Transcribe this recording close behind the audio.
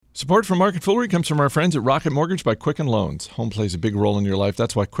Support for Market Foolery comes from our friends at Rocket Mortgage by Quicken Loans. Home plays a big role in your life.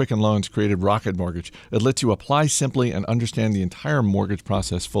 That's why Quicken Loans created Rocket Mortgage. It lets you apply simply and understand the entire mortgage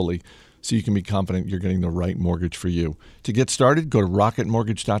process fully so you can be confident you're getting the right mortgage for you. To get started, go to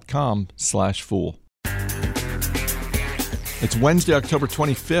rocketmortgage.com/fool. It's Wednesday, October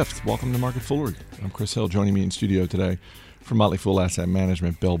 25th. Welcome to Market Foolery. I'm Chris Hill. Joining me in studio today from Motley Fool Asset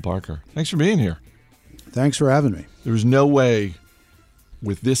Management, Bill Barker. Thanks for being here. Thanks for having me. There was no way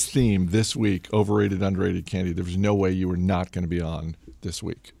with this theme this week, overrated, underrated candy, there was no way you were not going to be on this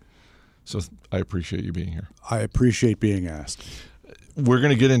week. So I appreciate you being here. I appreciate being asked. We're going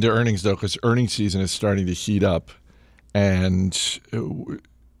to get into earnings, though, because earnings season is starting to heat up. And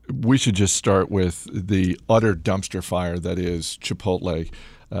we should just start with the utter dumpster fire that is Chipotle.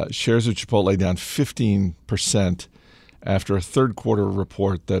 Shares of Chipotle down 15% after a third quarter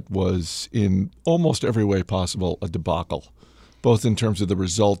report that was in almost every way possible a debacle, both in terms of the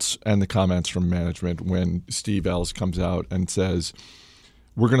results and the comments from management when Steve Ells comes out and says,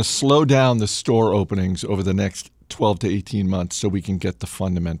 we're going to slow down the store openings over the next 12 to 18 months so we can get the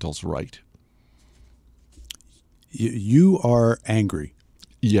fundamentals right. You are angry.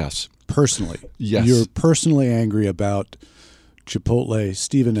 Yes. Personally. Yes. You're personally angry about Chipotle,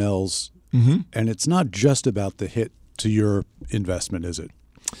 Stephen Ells, and it's not just about the hit to your investment, is it?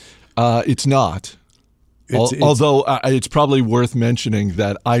 It's not. Although it's probably worth mentioning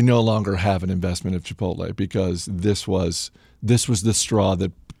that I no longer have an investment of Chipotle because this was the straw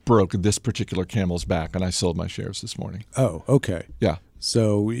that broke this particular camel's back, and I sold my shares this morning. Oh, okay. Yeah.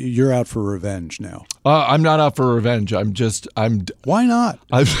 So you're out for revenge now. I'm not out for revenge. Why not?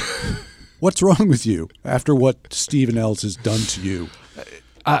 What's wrong with you after what Stephen Ells has done to you?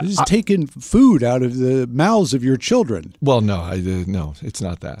 He's taken food out of the mouths of your children. Well, no, it's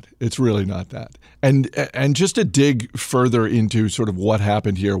not that. It's really not that. And just to dig further into sort of what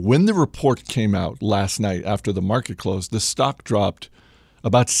happened here, when the report came out last night after the market closed, the stock dropped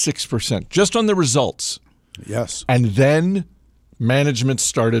about 6% just on the results. Yes. And then management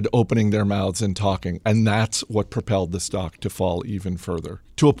started opening their mouths and talking, and that's what propelled the stock to fall even further,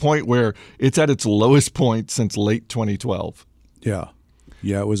 to a point where it's at its lowest point since late 2012. Yeah.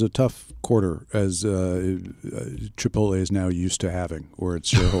 Yeah, it was a tough quarter, as Chipotle is now used to having, or its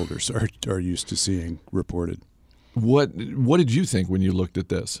shareholders are used to seeing reported. What did you think when you looked at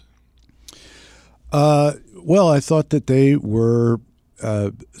this? Well, I thought that they were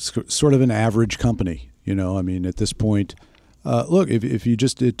sort of an average company. You know, I mean, at this point, look, if you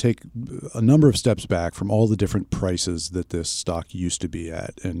just did take a number of steps back from all the different prices that this stock used to be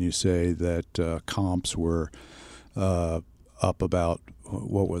at, and you say that comps were up about,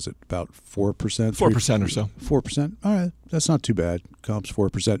 what was it, about 4%? 4% or so. 4%? All right, that's not too bad. Comps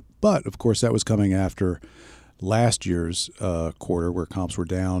 4%. But, of course, that was coming after last year's quarter where comps were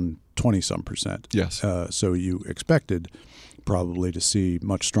down 20-some%. Yes. So you expected probably to see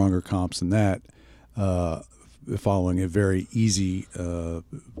much stronger comps than that following a very easy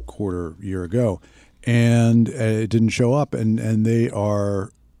quarter year ago. And it didn't show up. And they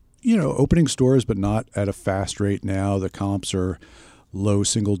are, opening stores, but not at a fast rate now. The comps are low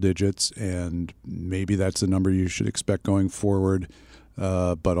single digits, and maybe that's the number you should expect going forward.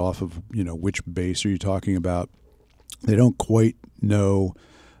 But off of, which base are you talking about? They don't quite know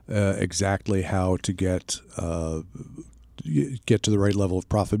exactly how to get to the right level of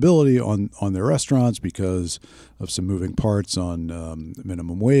profitability on their restaurants because of some moving parts on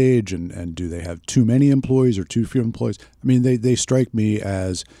minimum wage and do they have too many employees or too few employees? I mean, they strike me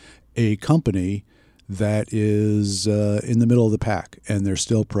as a company that is in the middle of the pack, and they're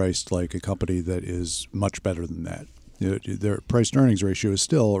still priced like a company that is much better than that. Their price-to-earnings ratio is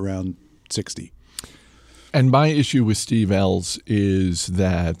still around 60. And my issue with Steve Ells is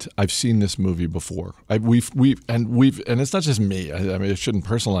that I've seen this movie before. We've and it's not just me. I mean, I shouldn't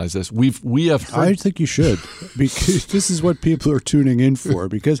personalize this. We have heard. I think you should, because this is what people are tuning in for.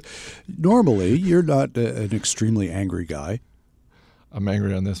 Because normally you're not an extremely angry guy. I'm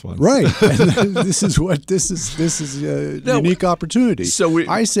angry on this one, right? And this is a unique opportunity. So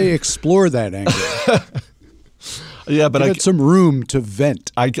I say explore that anger. Yeah, but I had some room to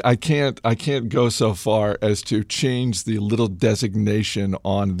vent. I can't go so far as to change the little designation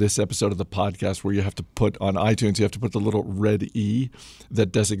on this episode of the podcast where you have to put on iTunes, you have to put the little red E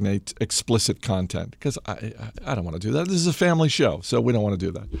that designates explicit content, because I don't want to do that. This is a family show, so we don't want to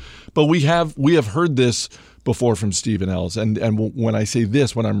do that. But we have heard this before from Stephen Ells, and when I say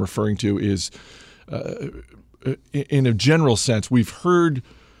this, what I'm referring to is, in a general sense, we've heard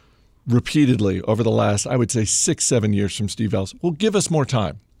repeatedly over the last, I would say, 6-7 years from Steve Ells, well, give us more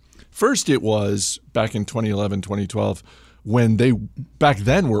time. First, it was back in 2011, 2012, when they back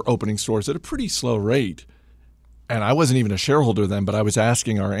then were opening stores at a pretty slow rate. And I wasn't even a shareholder then, but I was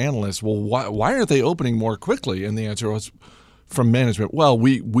asking our analysts, well, why aren't they opening more quickly? And the answer was from management, well,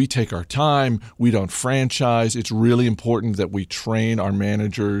 we take our time. We don't franchise. It's really important that we train our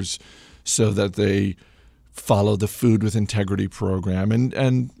managers so that they follow the Food with Integrity program.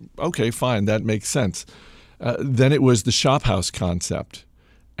 And okay, fine, that makes sense. Then it was the shop house concept.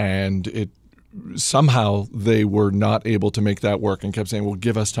 And somehow they were not able to make that work and kept saying, well,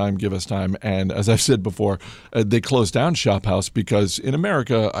 give us time, give us time. And as I've said before, they closed down Shop House because in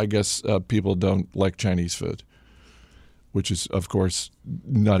America, I guess people don't like Chinese food, which is, of course,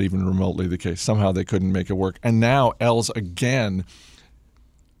 not even remotely the case. Somehow they couldn't make it work. And now L's again,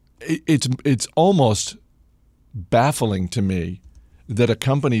 it's almost baffling to me that a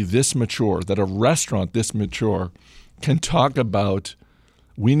company this mature, that a restaurant this mature can talk about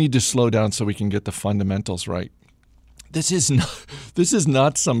we need to slow down so we can get the fundamentals right. This is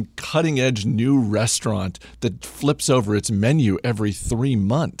not some cutting-edge new restaurant that flips over its menu every 3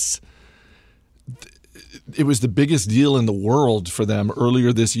 months. It was the biggest deal in the world for them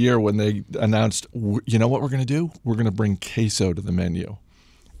earlier this year when they announced, you know what we're going to do? We're going to bring queso to the menu.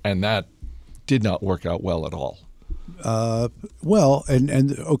 And that did not work out well at all.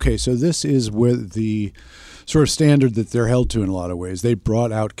 Okay, so this is where the sort of standard that they're held to in a lot of ways. They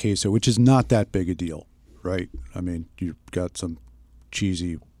brought out queso, which is not that big a deal, right? I mean, you've got some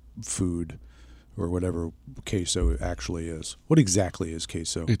cheesy food or whatever queso actually is. What exactly is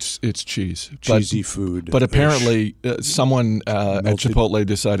queso? It's cheese. Cheesy food. But apparently someone at Chipotle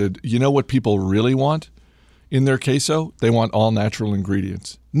decided, you know what people really want in their queso? They want all natural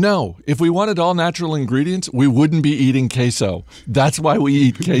ingredients. No, if we wanted all natural ingredients, we wouldn't be eating queso. That's why we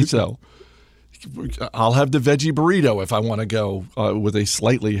eat queso. I'll have the veggie burrito if I want to go with a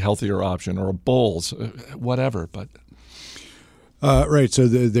slightly healthier option, or a bowls, whatever. But right. So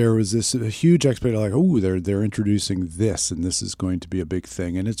there was this huge expectation, like, oh, they're introducing this, and this is going to be a big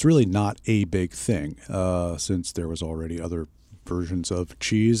thing, and it's really not a big thing, since there was already other versions of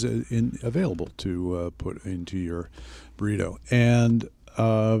cheese available to put into your burrito, and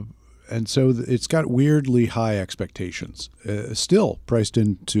so it's got weirdly high expectations, still priced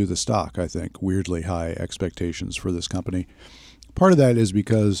into the stock, I think, weirdly high expectations for this company. Part of that is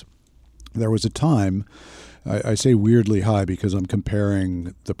because there was a time, I say weirdly high because I'm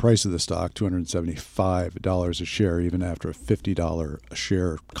comparing the price of the stock, $275 a share, even after a $50 a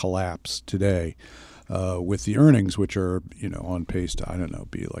share collapse today, with the earnings, which are, on pace to, I don't know,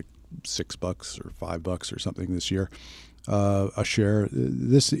 be like $6 or $5 or something this year. A share.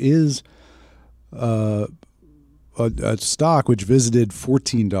 This is a stock which visited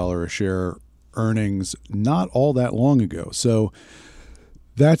 $14 a share earnings not all that long ago. So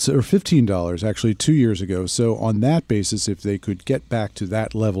that's, or $15 actually 2 years ago. So on that basis, if they could get back to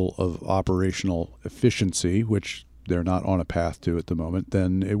that level of operational efficiency, which they're not on a path to at the moment,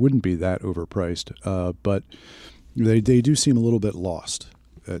 then it wouldn't be that overpriced. But they do seem a little bit lost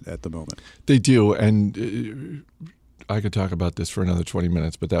at the moment. They do, and I could talk about this for another 20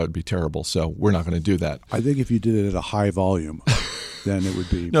 minutes, but that would be terrible. So we're not going to do that. I think if you did it at a high volume, then it would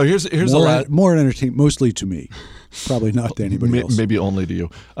be no. Here's more entertaining, mostly to me, probably not to anybody else. Maybe only to you.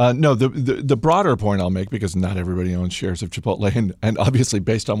 No, the broader point I'll make, because not everybody owns shares of Chipotle, and obviously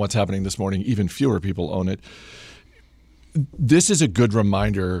based on what's happening this morning, even fewer people own it. This is a good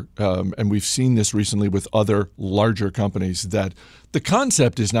reminder, and we've seen this recently with other larger companies, that the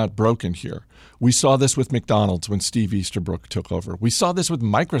concept is not broken here. We saw this with McDonald's when Steve Easterbrook took over. We saw this with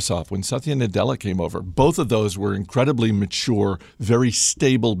Microsoft when Satya Nadella came over. Both of those were incredibly mature, very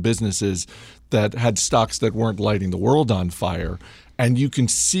stable businesses that had stocks that weren't lighting the world on fire. And you can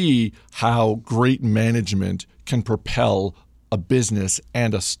see how great management can propel a business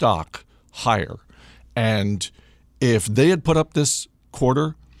and a stock higher. And if they had put up this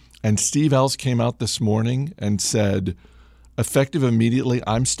quarter and Steve Ells came out this morning and said, effective immediately,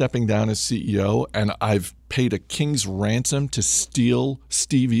 I'm stepping down as CEO and I've paid a king's ransom to steal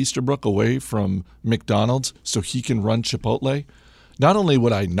Steve Easterbrook away from McDonald's so he can run Chipotle, not only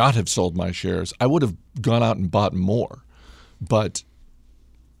would I not have sold my shares, I would have gone out and bought more. But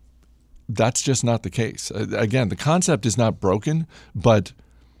that's just not the case. Again, the concept is not broken, but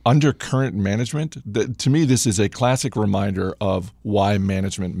under current management, to me, this is a classic reminder of why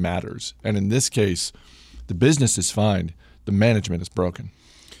management matters. And in this case, the business is fine. The management is broken.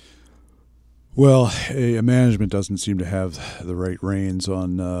 Well, management doesn't seem to have the right reins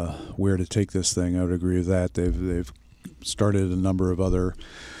on where to take this thing. I would agree with that. They've started a number of other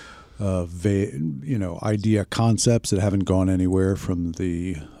idea concepts that haven't gone anywhere, from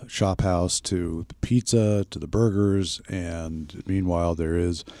the shop house to the pizza to the burgers. And meanwhile, there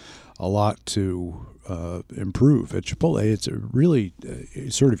is a lot to improve at Chipotle. It's really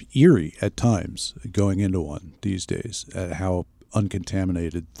sort of eerie at times going into one these days at how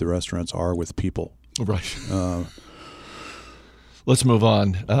uncontaminated the restaurants are with people. Right. Let's move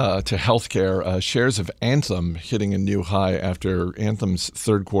on to healthcare. Shares of Anthem hitting a new high after Anthem's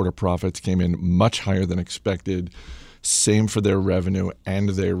third quarter profits came in much higher than expected. Same for their revenue, and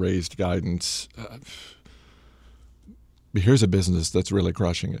they raised guidance. Here's a business that's really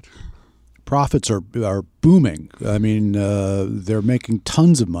crushing it. Profits are booming. I mean, they're making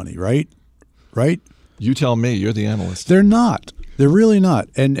tons of money, right? Right? You tell me. You're the analyst. They're not. They're really not.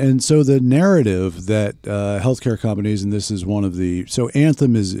 And so the narrative that healthcare companies, and this is one of the, so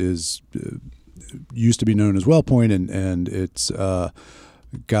Anthem is used to be known as WellPoint, and it's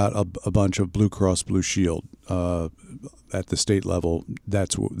got a bunch of Blue Cross Blue Shield at the state level.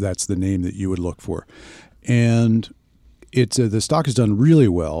 That's the name that you would look for, and it's the stock has done really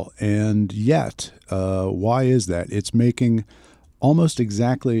well, and yet why is that? It's making almost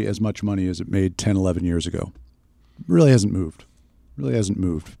exactly as much money as it made 10, 11 years ago. Really hasn't moved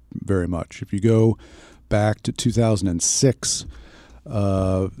very much. If you go back to 2006,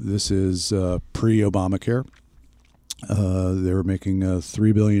 this is pre-Obamacare. They were making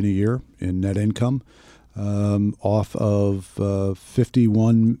 $3 billion a year in net income, off of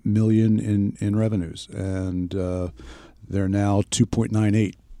 $51 million in revenues, and they're now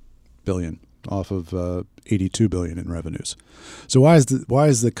 $2.98 billion off of $82 billion in revenues. So why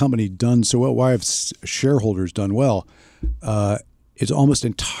is the company done so well? Why have shareholders done well? It's almost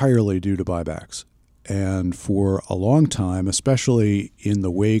entirely due to buybacks. And for a long time, especially in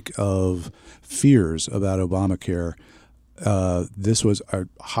the wake of fears about Obamacare, this was a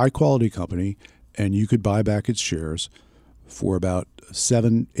high-quality company, and you could buy back its shares for about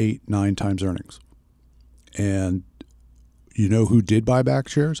 7, 8, 9 times earnings. And you know who did buy back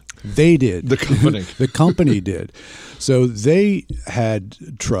shares? They did. The company. The company did. So they had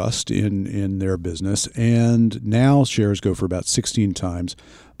trust in their business, and now shares go for about 16 times,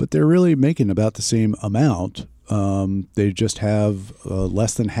 but they're really making about the same amount. They just have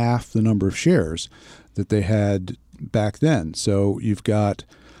less than half the number of shares that they had back then. So you've got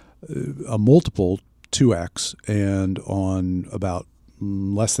a multiple 2x, and on about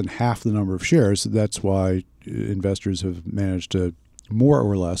less than half the number of shares. That's why investors have managed to more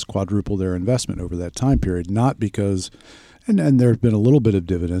or less quadruple their investment over that time period, not because, and there have been a little bit of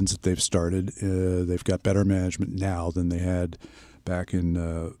dividends that they've started. They've got better management now than they had back in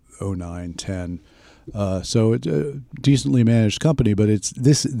 09, 10. So it's a decently managed company, but it's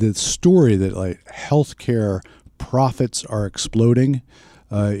the story that like healthcare profits are exploding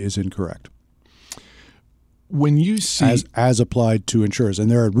is incorrect. When you see as applied to insurers,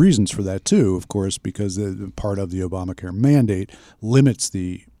 and there are reasons for that too, of course, because the part of the Obamacare mandate limits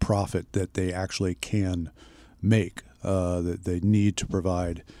the profit that they actually can make. That they need to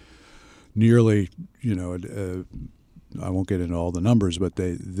provide nearly, I won't get into all the numbers, but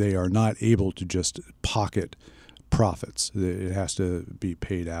they are not able to just pocket profits. It has to be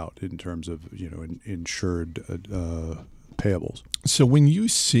paid out in terms of insured payables. So when you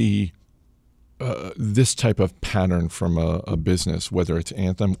see this type of pattern from a business, whether it's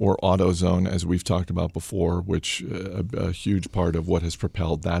Anthem or AutoZone, as we've talked about before, which a huge part of what has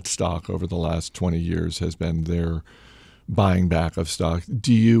propelled that stock over the last 20 years has been their buying back of stock.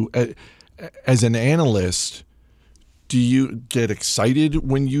 Do you, as an analyst, do you get excited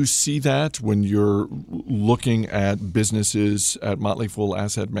when you see that, when you're looking at businesses at Motley Fool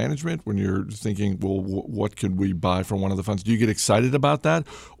Asset Management, when you're thinking, well, what could we buy from one of the funds? Do you get excited about that?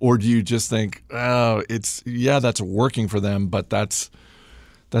 Or do you just think, oh, that's working for them, but that's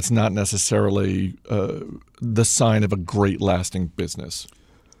not necessarily the sign of a great lasting business?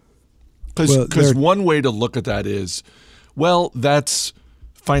 Because one way to look at that is, well, that's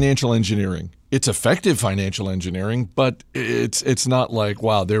financial engineering. It's effective financial engineering, but it's not like,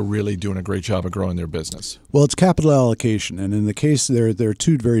 wow, they're really doing a great job of growing their business. Well, it's capital allocation. And in the case, there are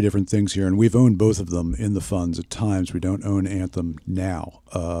two very different things here, and we've owned both of them in the funds at times. We don't own Anthem now,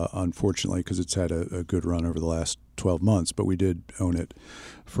 unfortunately, because it's had a good run over the last 12 months, but we did own it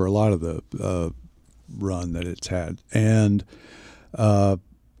for a lot of the run that it's had. And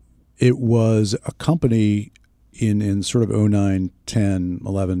it was a company in sort of 09, 10,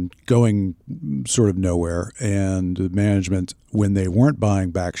 11, going sort of nowhere. And the management, when they weren't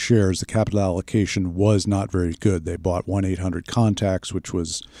buying back shares, the capital allocation was not very good. They bought 1-800-CONTACTS, which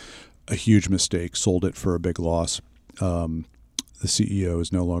was a huge mistake, sold it for a big loss. the CEO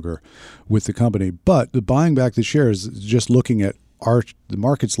is no longer with the company. But the buying back the shares, just looking at the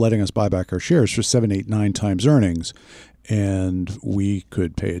market's letting us buy back our shares for 7, 8, 9 times earnings. And we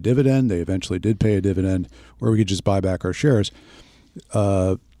could pay a dividend. They eventually did pay a dividend, or we could just buy back our shares.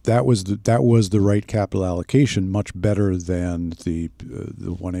 That was the right capital allocation, much better than the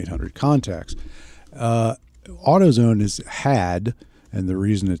 1-800 contacts. AutoZone has had, and the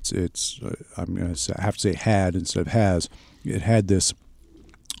reason it's I'm going to have to say had instead of has, it had this.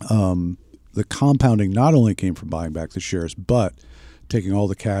 The compounding not only came from buying back the shares, but taking all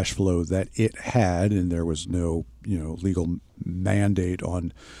the cash flow that it had, and there was no legal mandate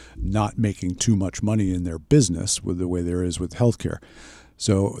on not making too much money in their business with the way there is with healthcare.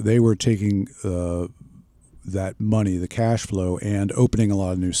 So they were taking that money, the cash flow, and opening a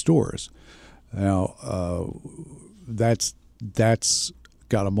lot of new stores. Now, that's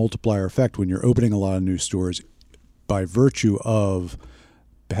got a multiplier effect when you're opening a lot of new stores by virtue of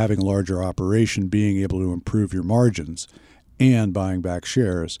having a larger operation, being able to improve your margins, and buying back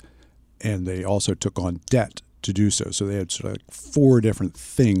shares. And they also took on debt to do so. So they had sort of like 4 different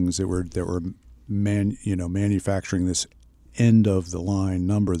things that were manufacturing this end of the line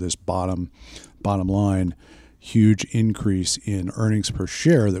number, this bottom line, huge increase in earnings per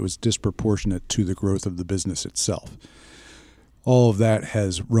share that was disproportionate to the growth of the business itself. All of that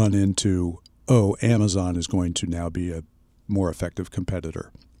has run into, Amazon is going to now be a more effective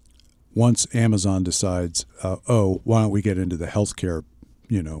competitor. Once Amazon decides, why don't we get into the healthcare,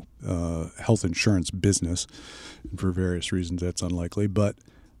 health insurance business? And for various reasons, that's unlikely. But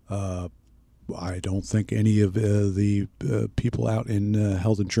I don't think any of the people out in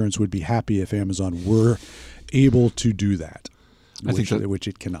health insurance would be happy if Amazon were able to do that, which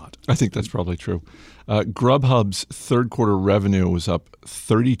it cannot. I think that's probably true. Grubhub's third quarter revenue was up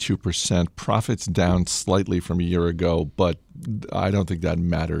 32%, profits down slightly from a year ago, but I don't think that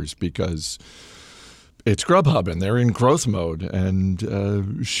matters because it's Grubhub and they're in growth mode,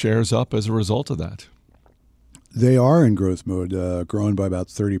 and shares up as a result of that. They are in growth mode, growing by about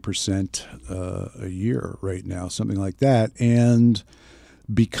 30% a year right now, something like that, and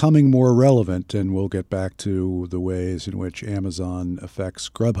becoming more relevant. And we'll get back to the ways in which Amazon affects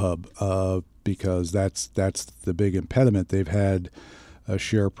Grubhub, because that's the big impediment. They've had a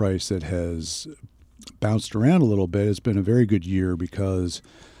share price that has bounced around a little bit. It's been a very good year because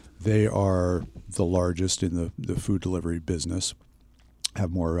they are the largest in the food delivery business,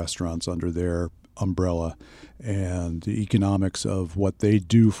 have more restaurants under their umbrella, and the economics of what they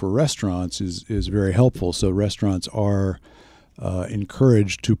do for restaurants is very helpful. So restaurants are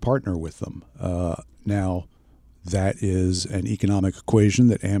encouraged to partner with them. Now, that is an economic equation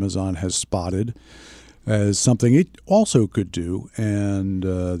that Amazon has spotted as something it also could do, and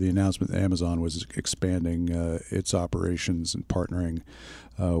the announcement that Amazon was expanding its operations and partnering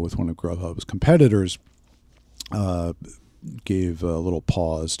with one of Grubhub's competitors gave a little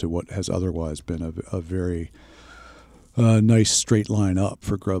pause to what has otherwise been a very nice straight line up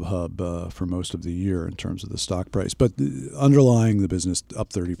for Grubhub for most of the year in terms of the stock price. But underlying the business up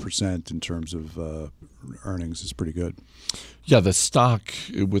 30% in terms of earnings is pretty good. Yeah, the stock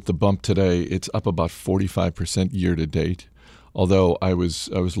with the bump today, it's up about 45% year to date. Although I was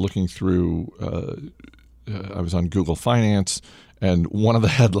looking through, I was on Google Finance, and one of the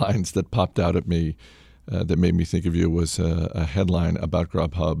headlines that popped out at me that made me think of you was a headline about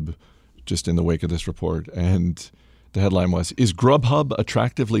Grubhub just in the wake of this report. And the headline was, "Is Grubhub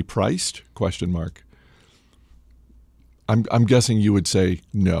attractively priced?" ? I'm guessing you would say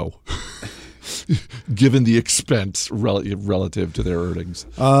no, given the expense relative to their earnings.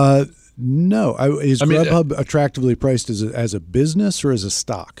 No. Is Grubhub attractively priced as a business or as a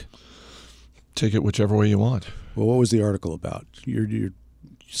stock? Take it whichever way you want. Well, what was the article about? You're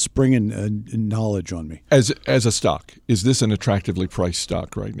springing knowledge on me. As a stock, is this an attractively priced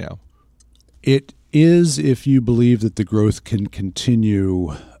stock right now? It is, if you believe that the growth can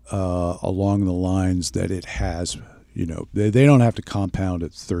continue along the lines that it has. They don't have to compound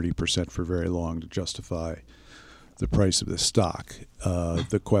at 30% for very long to justify the price of the stock.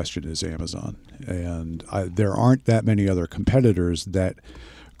 The question is Amazon. And there aren't that many other competitors that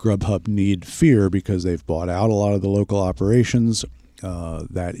Grubhub need fear because they've bought out a lot of the local operations.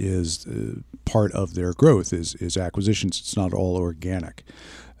 That is part of their growth is acquisitions. It's not all organic.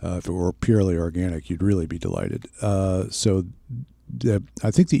 If it were purely organic, you'd really be delighted. So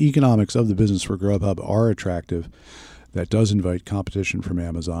I think the economics of the business for Grubhub are attractive. That does invite competition from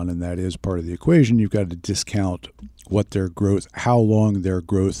Amazon, and that is part of the equation. You've got to discount what their growth, how long their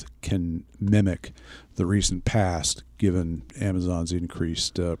growth can mimic the recent past, given Amazon's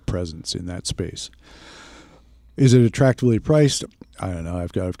increased presence in that space. Is it attractively priced? I don't know.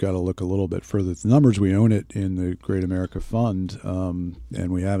 I've got to look a little bit further at the numbers. We own it in the Great America Fund,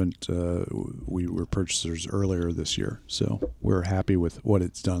 and we haven't. We were purchasers earlier this year, so we're happy with what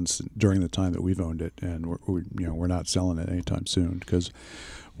it's done during the time that we've owned it, and we're not selling it anytime soon because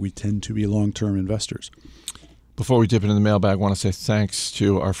we tend to be long-term investors. Before we dip into the mailbag, I want to say thanks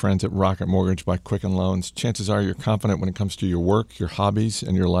to our friends at Rocket Mortgage by Quicken Loans. Chances are you're confident when it comes to your work, your hobbies,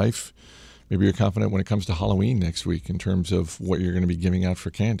 and your life. Maybe you're confident when it comes to Halloween next week in terms of what you're going to be giving out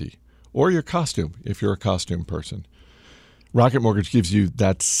for candy. Or your costume, if you're a costume person. Rocket Mortgage gives you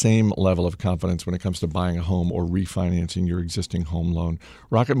that same level of confidence when it comes to buying a home or refinancing your existing home loan.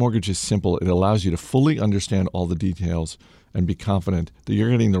 Rocket Mortgage is simple. It allows you to fully understand all the details and be confident that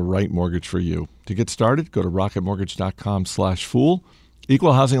you're getting the right mortgage for you. To get started, go to rocketmortgage.com/fool.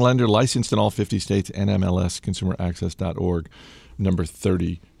 Equal housing lender, licensed in all 50 states, NMLS, consumeraccess.org, number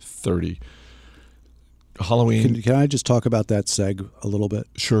 3030. Halloween. Can I just talk about that seg a little bit?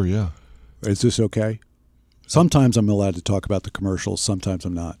 Sure, yeah. Is this okay? Sometimes I'm allowed to talk about the commercials. Sometimes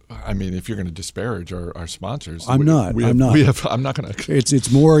I'm not. I mean, if you're going to disparage our sponsors, I'm not. I'm not going to.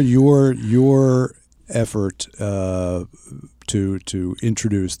 It's more your effort to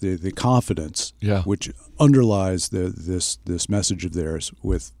introduce the confidence, which underlies this message of theirs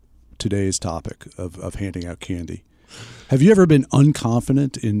with today's topic of handing out candy. Have you ever been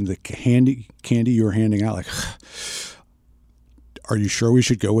unconfident in the candy you're handing out? Like, are you sure we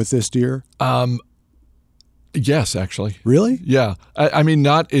should go with this, dear? Yes, actually. Really? Yeah. I mean,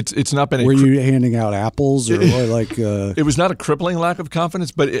 it's not been. Were you handing out apples or like? It was not a crippling lack of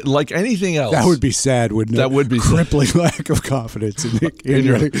confidence, but like anything else, that would be sad, wouldn't it? That would be crippling lack of confidence in the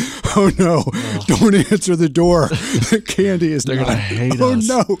candy. Oh no! Don't answer the door. The candy is. They're going to hate us.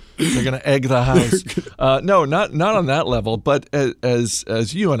 Oh no! They're going to egg the house. No, not on that level. But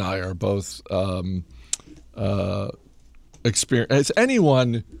as you and I are both experienced, as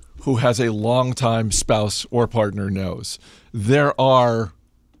anyone who has a longtime spouse or partner knows, there are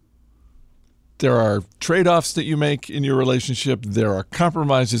trade-offs that you make in your relationship. There are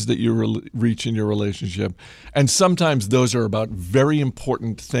compromises that you reach in your relationship. And sometimes those are about very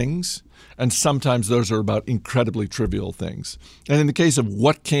important things, and sometimes those are about incredibly trivial things. And in the case of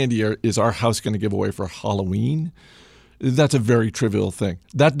what candy is our house going to give away for Halloween, that's a very trivial thing.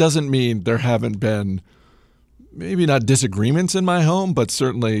 That doesn't mean there haven't been maybe not disagreements in my home, but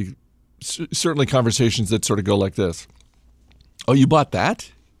certainly conversations that sort of go like this. Oh, you bought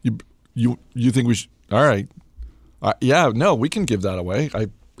that? You think we should? All right. Yeah, no, we can give that away. I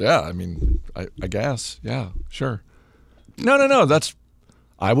guess. Yeah, sure. No.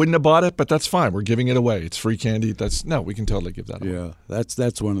 I wouldn't have bought it, but that's fine. We're giving it away. It's free candy. We can totally give that away. Yeah,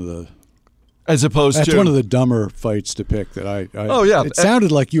 that's one of the. As opposed that's to one of the dumber fights to pick that I oh yeah, it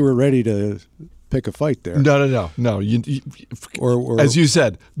sounded like you were ready to pick a fight there. No. Or as you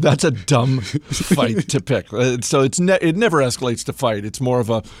said, that's a dumb fight to pick. So it never escalates to fight. It's more of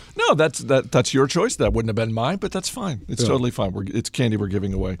a no. That's your choice. That wouldn't have been mine, but that's fine. It's totally fine. It's candy we're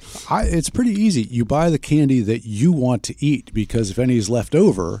giving away. It's pretty easy. You buy the candy that you want to eat because if any is left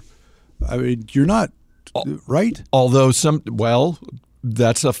over, I mean, you're not right. Although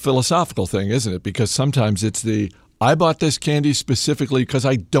that's a philosophical thing, isn't it? Because sometimes it's I bought this candy specifically because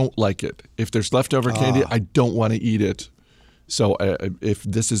I don't like it. If there's leftover candy, I don't want to eat it. So if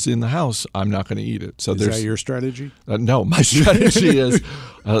this is in the house, I'm not going to eat it. So is that your strategy? No, my strategy is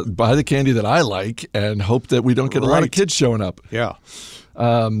buy the candy that I like and hope that we don't get a lot of kids showing up. Yeah.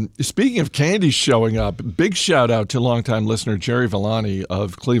 Speaking of candy showing up, big shout out to longtime listener Jerry Villani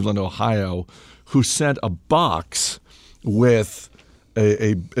of Cleveland, Ohio, who sent a box with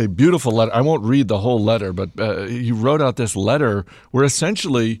a beautiful letter. I won't read the whole letter, but he wrote out this letter where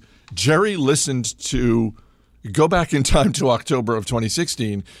essentially Jerry listened to, go back in time to October of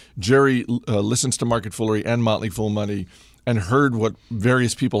 2016, Jerry listens to Market Foolery and Motley Fool Money and heard what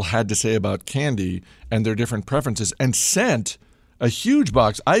various people had to say about candy and their different preferences and sent a huge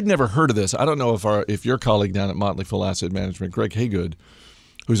box. I'd never heard of this. I don't know if your colleague down at Motley Fool Asset Management, Greg Haygood,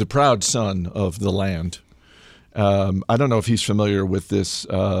 who's a proud son of the land, I don't know if he's familiar with this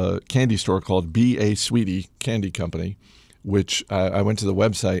candy store called B.A. Sweetie Candy Company, which I went to the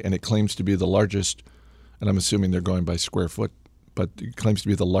website and it claims to be the largest, and I'm assuming they're going by square foot, but it claims to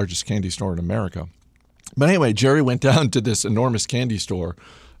be the largest candy store in America. But anyway, Jerry went down to this enormous candy store,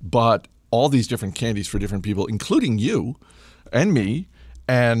 bought all these different candies for different people, including you and me,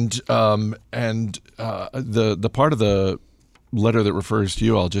 and the part of the letter that refers to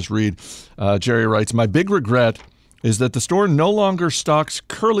you, I'll just read. Jerry writes, "My big regret is that the store no longer stocks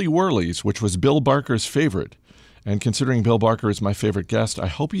Curly Whirlies, which was Bill Barker's favorite, And considering Bill Barker is my favorite guest, I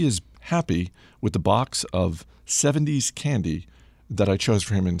hope he is happy with the box of 70s candy that I chose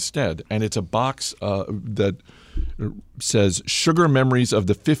for him instead. And it's a box that says Sugar Memories of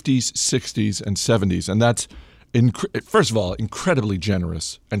the 50s, 60s, and 70s. And that's, first of all, incredibly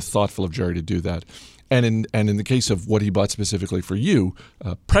generous and thoughtful of Jerry to do that. And in the case of what he bought specifically for you,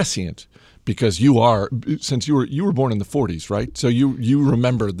 prescient, because since you were born in the 40s, right? So you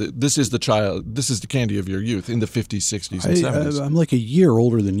remember that this is the candy of your youth in the 50s, 60s, and 70s. I'm like a year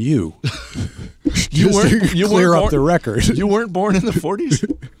older than you. You weren't clear up born, the record. You weren't born in the 40s?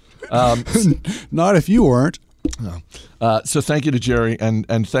 Not if you weren't. No. So thank you to Jerry,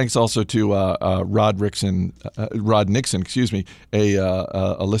 and thanks also to Rod Nixon,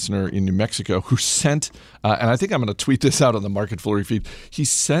 a listener in New Mexico who sent, and I think I'm going to tweet this out on the Market Foolery feed. He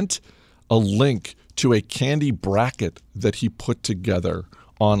sent a link to a candy bracket that he put together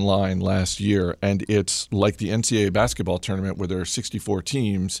online last year, and it's like the NCAA basketball tournament where there are 64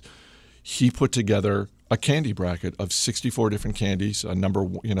 teams. He put together a candy bracket of 64 different candies, a number,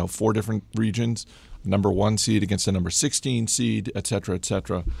 4 different regions, number 1 seed against the number 16 seed, et cetera, et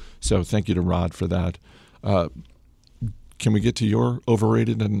cetera. So thank you to Rod for that. Can we get to your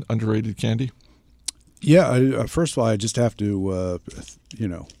overrated and underrated candy? Yeah. First of all, I just have to,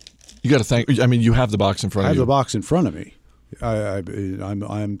 You got to thank. I mean, you have the box in front of you. I have the box in front of me.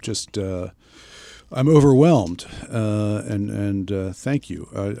 I'm just I'm overwhelmed, and thank you.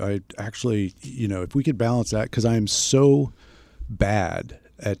 I actually, if we could balance that, because I am so bad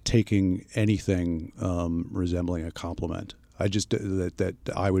at taking anything resembling a compliment. I just that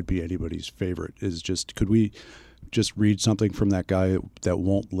I would be anybody's favorite is just. Could we just read something from that guy that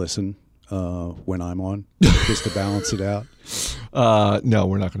won't listen when I'm on, just to balance it out? No,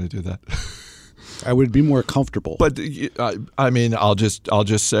 we're not going to do that. I would be more comfortable. But I mean, I'll just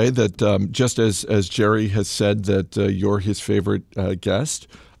say that just as Jerry has said that you're his favorite guest,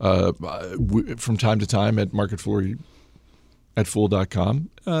 from time to time at Market Foolery at Fool.com,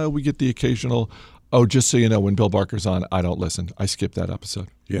 we get the occasional, oh, just so you know, when Bill Barker's on, I don't listen. I skip that episode.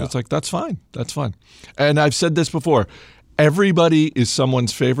 Yeah. It's like, that's fine. That's fine. And I've said this before. Everybody is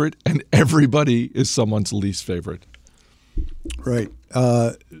someone's favorite, and everybody is someone's least favorite. Right.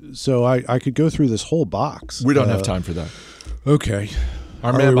 So I could go through this whole box. We don't have time for that. Okay.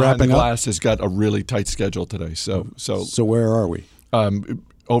 Our man behind the glass has got a really tight schedule today. So where are we?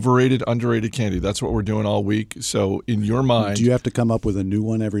 Overrated, underrated candy. That's what we're doing all week. So in your mind, do you have to come up with a new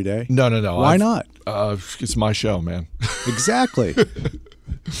one every day? No. Why not? It's my show, man. Exactly.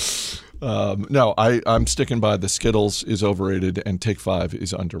 No, I'm sticking by the Skittles is overrated and Take 5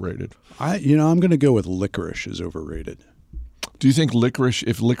 is underrated. I'm going to go with licorice is overrated. Do you think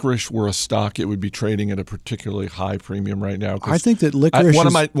if licorice were a stock, it would be trading at a particularly high premium right now? I think that licorice.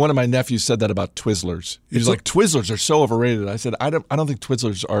 One of my nephews said that about Twizzlers. He's like, Twizzlers are so overrated. I said, I don't think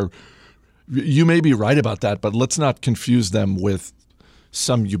Twizzlers are. You may be right about that, but let's not confuse them with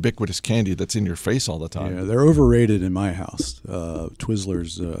some ubiquitous candy that's in your face all the time. Yeah, they're overrated in my house.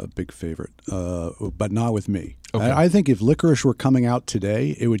 Twizzlers a big favorite, but not with me. Okay. I think if licorice were coming out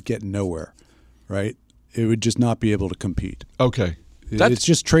today, it would get nowhere, right? It would just not be able to compete. Okay. It's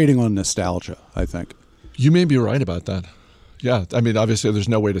just trading on nostalgia, I think. You may be right about that. Yeah. I mean, obviously there's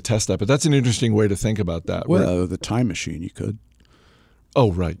no way to test that, but that's an interesting way to think about that. Well, the time machine, you could.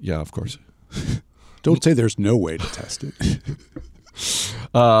 Oh, right. Yeah, of course. Don't say there's no way to test it.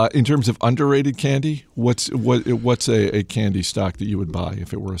 In terms of underrated candy, what's a candy stock that you would buy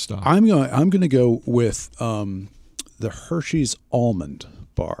if it were a stock? I'm going to go with the Hershey's almond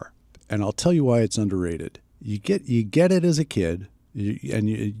bar. And I'll tell you why it's underrated. You get it as a kid, and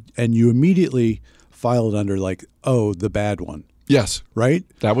you immediately file it under like, oh, the bad one. Yes, right.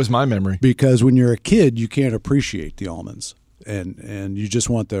 That was my memory. Because when you're a kid, you can't appreciate the almonds, and you just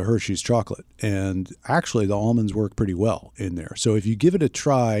want the Hershey's chocolate. And actually, the almonds work pretty well in there. So if you give it a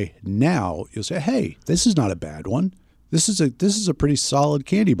try now, you'll say, hey, this is not a bad one. This is a pretty solid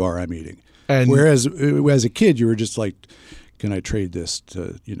candy bar I'm eating. And whereas as a kid, you were just like, can I trade this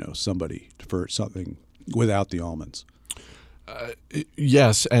to somebody for something without the almonds?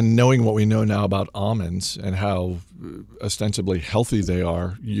 Yes, and knowing what we know now about almonds and how ostensibly healthy they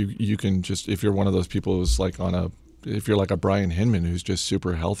are, you can just, if you're one of those people who's like if you're like a Brian Hinman who's just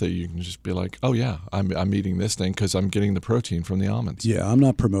super healthy, you can just be like, oh yeah, I'm eating this thing because I'm getting the protein from the almonds. Yeah, I'm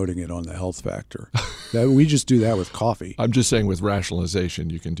not promoting it on the health factor. We just do that with coffee. I'm just saying with rationalization,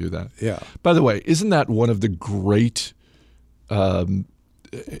 you can do that. Yeah. By the way, isn't that one of the great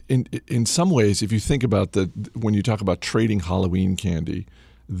in some ways, if you think about when you talk about trading Halloween candy,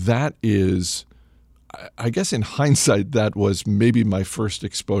 that is, I guess in hindsight, that was maybe my first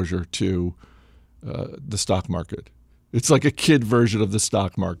exposure to the stock market. It's like a kid version of the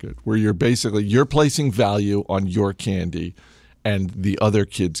stock market where you're placing value on your candy and the other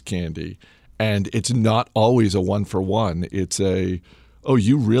kid's candy. And it's not always a 1-for-1. It's oh,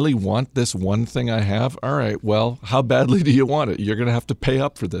 you really want this one thing I have? All right, well, how badly do you want it? You're going to have to pay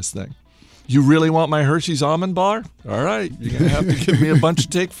up for this thing. You really want my Hershey's almond bar? All right, you're going to have to give me a bunch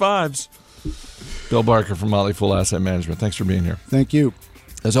of take fives. Bill Barker from Motley Fool Asset Management. Thanks for being here. Thank you.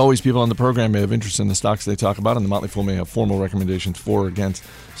 As always, people on the program may have interest in the stocks they talk about, and the Motley Fool may have formal recommendations for or against.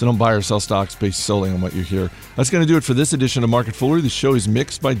 So don't buy or sell stocks based solely on what you hear. That's going to do it for this edition of Market Foolery. The show is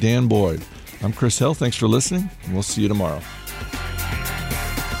mixed by Dan Boyd. I'm Chris Hill. Thanks for listening, and we'll see you tomorrow.